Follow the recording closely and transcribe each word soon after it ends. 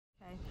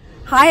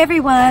Hi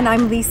everyone,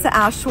 I'm Lisa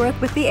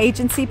Ashworth with the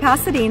agency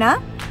Pasadena,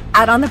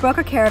 out on the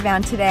Broker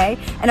Caravan today,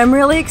 and I'm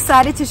really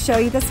excited to show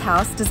you this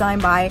house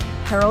designed by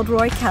Harold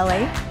Roy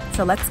Kelly.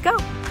 So let's go.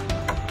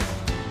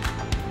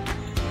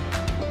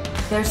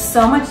 There's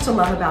so much to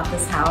love about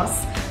this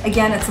house.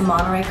 Again, it's a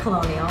Monterey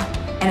Colonial,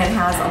 and it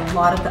has a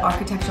lot of the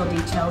architectural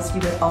details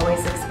you would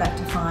always expect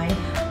to find.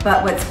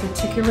 But what's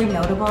particularly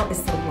notable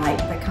is the light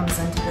that comes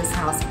into this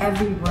house.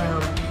 Every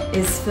room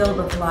is filled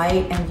with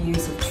light and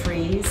views of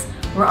trees.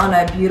 We're on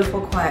a beautiful,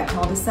 quiet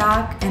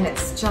cul-de-sac, and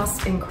it's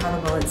just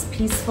incredible. It's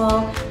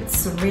peaceful, it's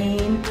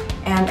serene,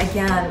 and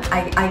again,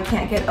 I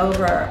can't get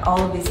over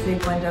all of these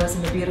big windows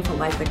and the beautiful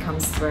light that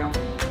comes through.